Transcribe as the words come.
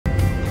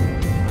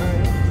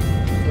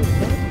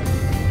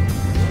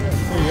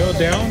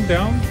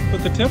down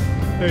with the tip.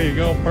 There you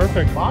go,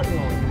 perfect.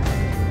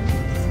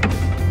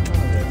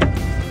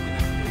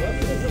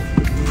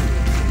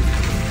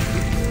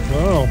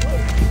 Wow,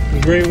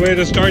 a great way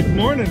to start the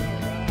morning.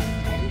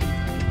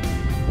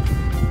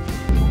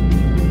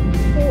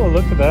 Oh,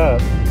 look at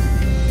that.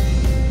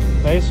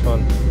 Nice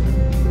one.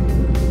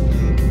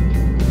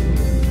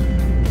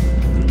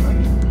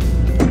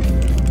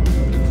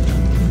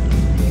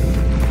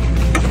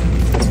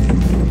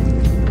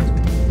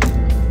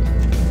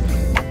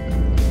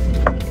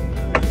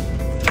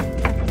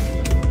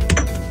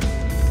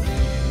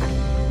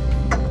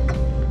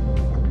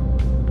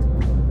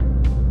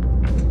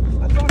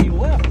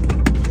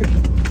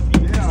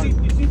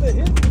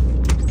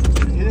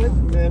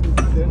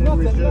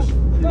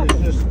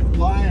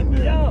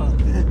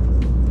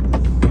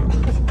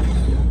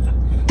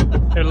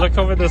 Here, look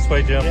over this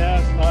way, Jim.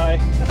 Yes, hi.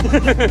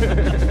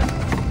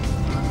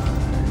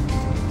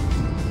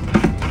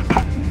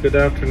 Good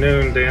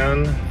afternoon,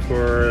 Dan.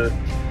 For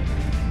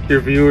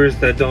your viewers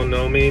that don't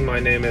know me, my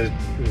name is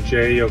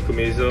Jay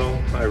Yokomizo.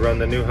 I run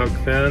the New Hook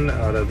Fin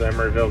out of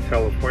Emeryville,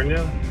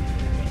 California.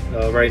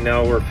 Right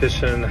now we're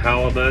fishing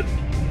halibut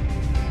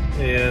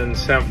in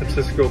San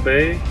Francisco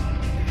Bay.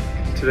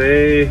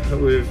 Today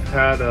we've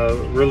had a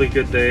really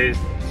good day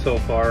so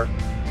far.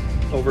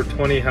 Over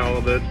 20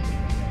 halibut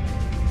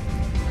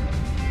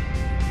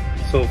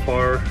so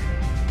far.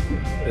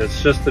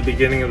 It's just the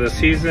beginning of the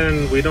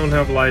season. We don't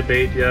have live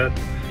bait yet,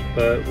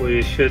 but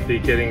we should be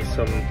getting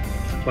some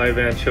live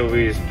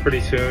anchovies pretty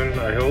soon,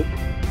 I hope.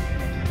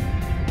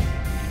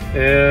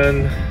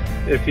 And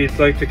if you'd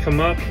like to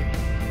come up,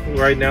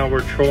 right now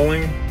we're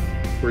trolling.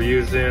 We're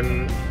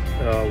using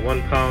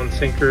 1 pound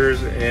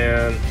sinkers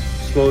and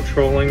slow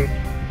trolling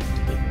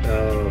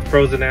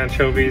frozen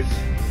anchovies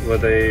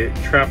with a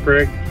trap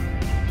rig.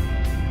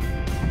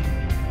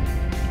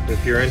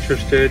 If you're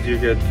interested, you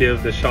could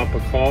give the shop a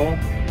call,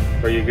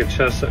 or you could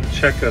just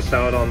check us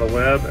out on the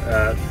web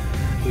at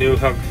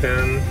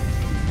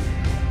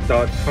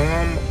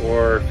newhookfin.com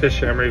or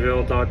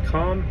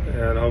fishemeryville.com,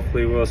 and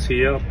hopefully we'll see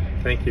you up.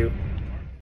 Thank you.